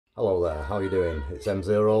Hello there, how are you doing? It's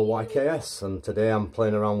M0YKS and today I'm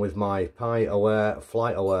playing around with my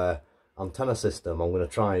FlightAware antenna system. I'm going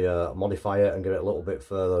to try modify it and get it a little bit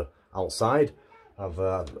further outside. I've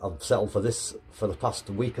settled for this for the past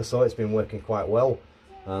week or so. It's been working quite well,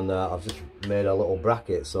 and I've just made a little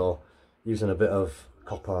bracket. So using a bit of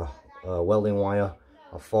copper welding wire,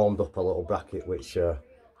 I've formed up a little bracket which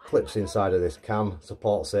clips inside of this cam,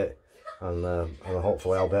 supports it, and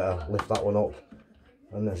hopefully I'll be able to lift that one up.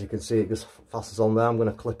 And as you can see, it just fastens on there. I'm going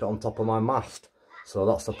to clip it on top of my mast. So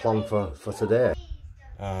that's the plan for today.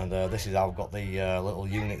 And this is how I've got the little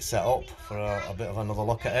unit set up for a bit of another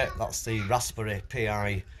look at it. That's the Raspberry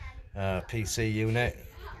Pi PC unit.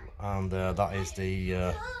 And that is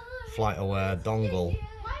the FlightAware dongle,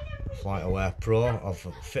 FlightAware Pro. I've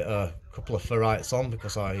fit a couple of ferrites on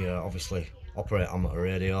because I obviously operate amateur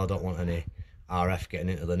radio. I don't want any RF getting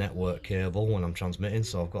into the network cable when I'm transmitting.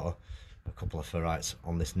 So I've got a couple of ferrites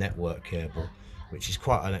on this network cable, which is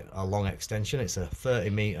quite a long extension. It's a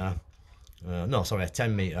 30 meter no sorry, a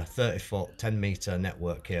 10 meter 30 foot 10 meter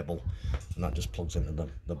network cable, and that just plugs into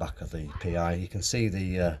the back of the PI. You can see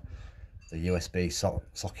the USB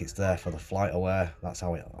sockets there for the FlightAware. That's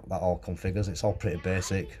how that all configures. It's all pretty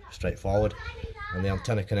basic, straightforward. And the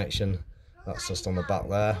antenna connection, that's just on the back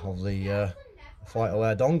there of the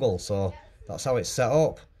FlightAware dongle. So that's how it's set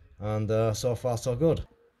up, and so far so good.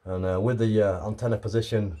 And with the antenna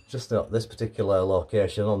position just at this particular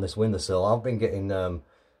location on this windowsill, I've been getting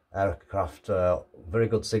aircraft very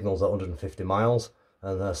good signals at 150 miles,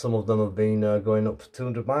 and some of them have been going up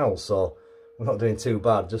 200 miles, so we're not doing too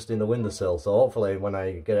bad just in the windowsill. So hopefully when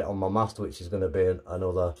I get it on my mast, which is going to be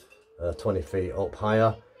another 20 feet up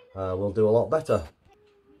higher, we'll do a lot better.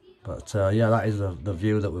 But yeah, that is the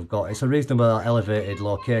view that we've got. It's a reasonable elevated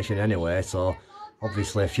location anyway, so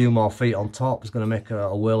obviously a few more feet on top is going to make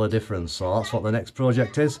a world of difference. So that's what the next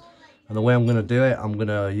project is. And the way I'm going to do it, I'm going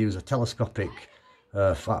to use a telescopic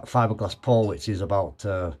fiberglass pole, which is about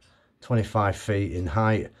 25 feet in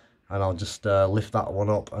height, and I'll just lift that one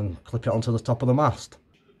up and clip it onto the top of the mast.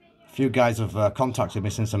 A few guys have contacted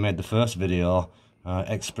me since I made the first video,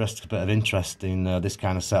 expressed a bit of interest in this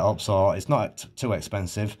kind of setup. So it's not too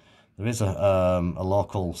expensive. There is a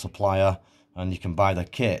local supplier, and you can buy the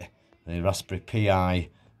kit, the Raspberry Pi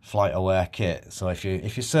FlightAware kit. So if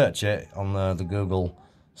you search it on the Google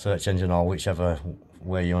search engine, or whichever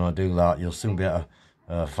way you want to do that, you'll soon be able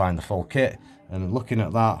to find the full kit. And looking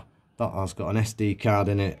at that has got an SD card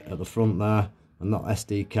in it at the front there, and that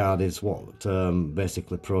SD card is what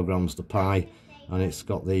basically programs the Pi, and it's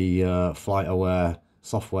got the FlightAware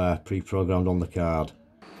software pre-programmed on the card.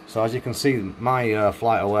 So as you can see, my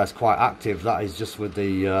FlightAware is quite active. That is just with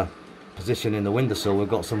the position in the windowsill. We've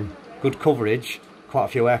got some good coverage. Quite a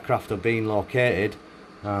few aircraft are being located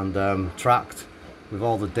and tracked with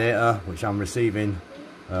all the data which I'm receiving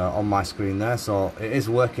on my screen there. So it is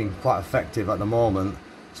working quite effective at the moment.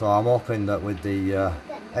 So I'm hoping that with the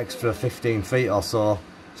extra 15 feet or so,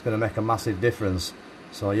 it's going to make a massive difference.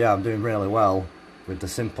 So yeah, I'm doing really well with the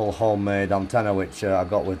simple homemade antenna which I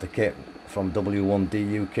got with the kit from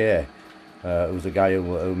W1DUK. It was the guy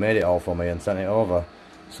who made it all for me and sent it over.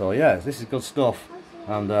 So yeah, this is good stuff.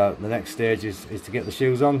 And the next stage is to get the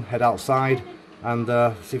shoes on, head outside, and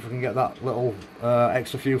see if we can get that little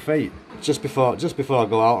extra few feet. Just before I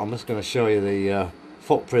go out, I'm just going to show you the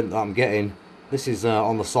footprint that I'm getting. This is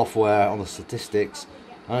on the software, on the statistics,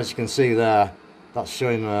 and as you can see there, that's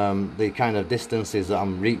showing the kind of distances that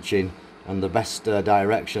I'm reaching and the best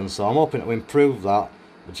direction. So I'm hoping to improve that,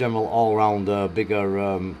 the general all-round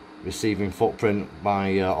bigger receiving footprint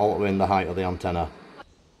by altering the height of the antenna.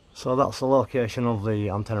 So that's the location of the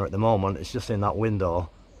antenna at the moment. It's just in that window,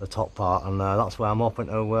 the top part, and that's where I'm hoping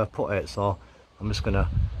to put it. So I'm just going to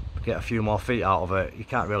get a few more feet out of it. You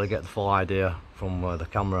can't really get the full idea from the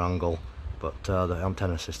camera angle, but the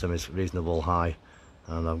antenna system is reasonable high,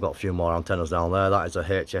 and I've got a few more antennas down there. That is a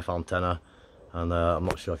HF antenna, and I'm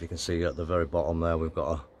not sure if you can see at the very bottom there, we've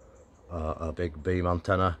got a big beam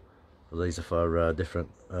antenna. So these are for different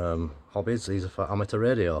hobbies. These are for amateur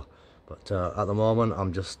radio. But at the moment,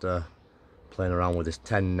 I'm just playing around with this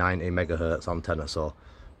 1090 megahertz antenna. So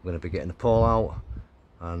I'm going to be getting the pole out,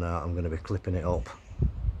 and I'm going to be clipping it up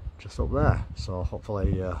just up there. So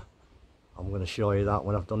hopefully I'm going to show you that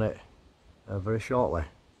when I've done it very shortly.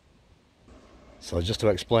 So just to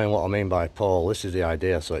explain what I mean by pole, this is the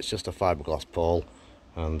idea. So it's just a fiberglass pole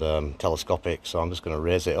and telescopic. So I'm just going to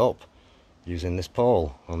raise it up using this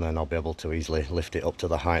pole, and then I'll be able to easily lift it up to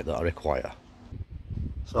the height that I require.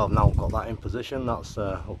 So I've now got that in position. That's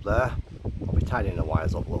up there. I'll be tidying the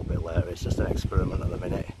wires up a little bit later. It's just an experiment at the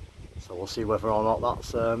minute. So we'll see whether or not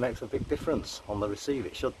that makes a big difference on the receive.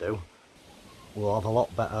 It should do. We'll have a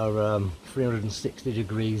lot better 360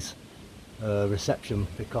 degrees reception,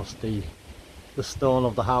 because the stone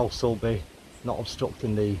of the house will be not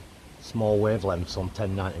obstructing the small wavelengths on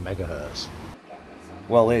 1090 megahertz.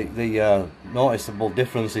 Well, the noticeable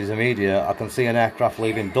difference is immediate. I can see an aircraft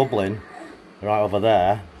leaving Dublin right over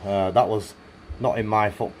there. That was not in my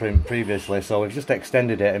footprint previously, so we've just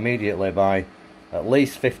extended it immediately by at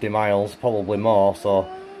least 50 miles, probably more. So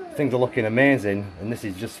things are looking amazing, and this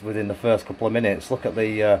is just within the first couple of minutes. Look at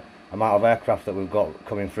the amount of aircraft that we've got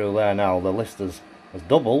coming through there now. The list has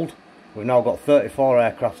doubled. We've now got 34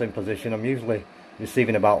 aircraft in position. I'm usually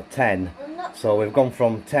receiving about 10, so we've gone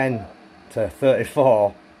from 10 to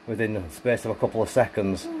 34 within the space of a couple of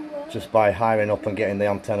seconds, just by hiring up and getting the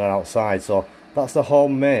antenna outside. So that's the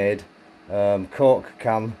homemade Coke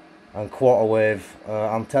can and quarter wave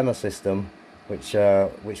antenna system, which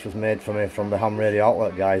was made for me from the ham radio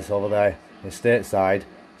outlet guys over there in stateside.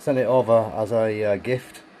 Sent it over as a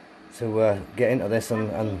gift to get into this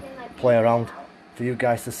and play around for you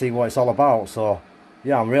guys to see what it's all about. So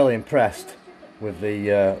yeah, I'm really impressed with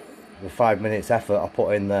the 5 minutes effort I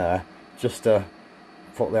put in there just to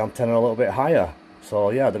put the antenna a little bit higher.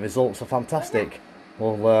 So yeah, the results are fantastic.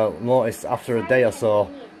 We'll notice after a day or so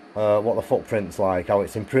what the footprint's like, how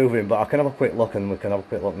it's improving, but I can have a quick look, and we can have a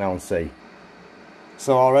quick look now and see.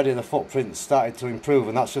 So already the footprint started to improve,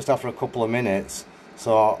 and that's just after a couple of minutes.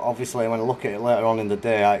 So obviously when I look at it later on in the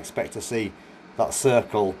day, I expect to see that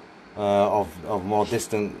circle of more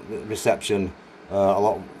distant reception a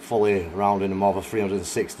lot fully round in a more of a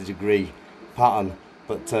 360 degree pattern.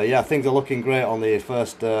 But yeah, things are looking great on the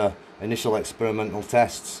first initial experimental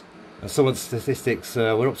tests. And some of the statistics,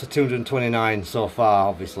 we're up to 229 so far,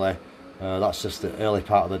 obviously. That's just the early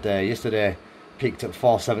part of the day. Yesterday peaked at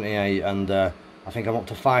 478, and I think I'm up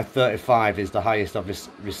to 535 is the highest I've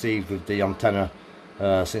received with the antenna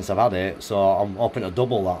since I've had it. So I'm hoping to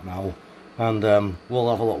double that now, and we'll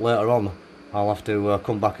have a look later on. I'll have to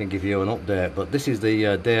come back and give you an update, but this is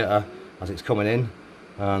the data as it's coming in,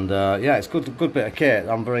 and yeah, it's good bit of kit.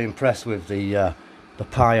 I'm very impressed with the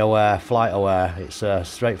FlightAware, it's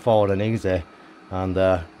straightforward and easy, and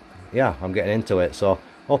yeah, I'm getting into it. So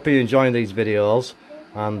hope you're enjoying these videos,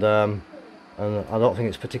 and I don't think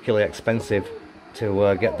it's particularly expensive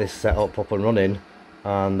to get this set up and running,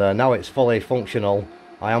 and now it's fully functional.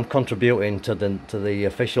 I am contributing to the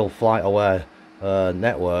official FlightAware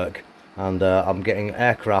network, and I'm getting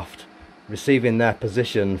aircraft receiving their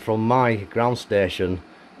position from my ground station,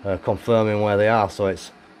 confirming where they are. So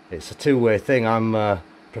it's a two-way thing. I'm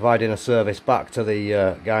providing a service back to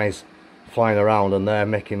the guys flying around, and they're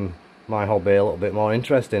making my hobby a little bit more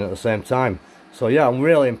interesting at the same time. So yeah, I'm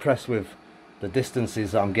really impressed with the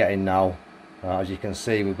distances that I'm getting now. As you can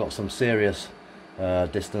see, we've got some serious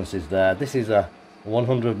distances there. This is a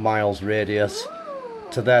 100 miles radius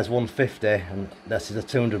to there's 150, and this is a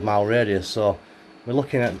 200 mile radius. So we're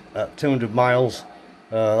looking at 200 miles.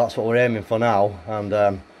 That's what we're aiming for now,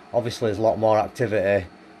 and obviously there's a lot more activity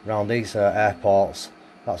around these airports.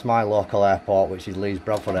 That's my local airport, which is Leeds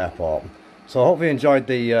Bradford Airport. So I hope you enjoyed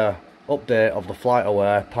the update of the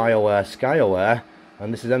FlightAware, PiAware, SkyAware,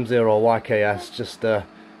 and this is M0YKS just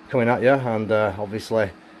coming at you. And obviously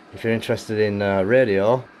if you're interested in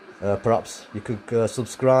radio, perhaps you could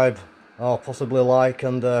subscribe or possibly like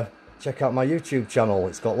and check out my YouTube channel.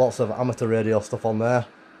 It's got lots of amateur radio stuff on there,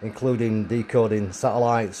 including decoding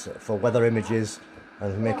satellites for weather images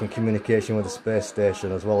and making communication with the space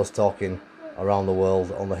station, as well as talking around the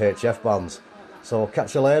world on the HF bands. So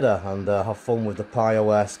catch you later, and have fun with the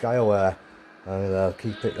PiAware, SkyAware, and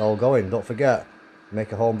keep it all going. Don't forget,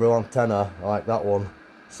 make a homebrew antenna like that one,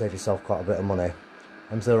 save yourself quite a bit of money.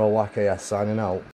 M0YKS signing out.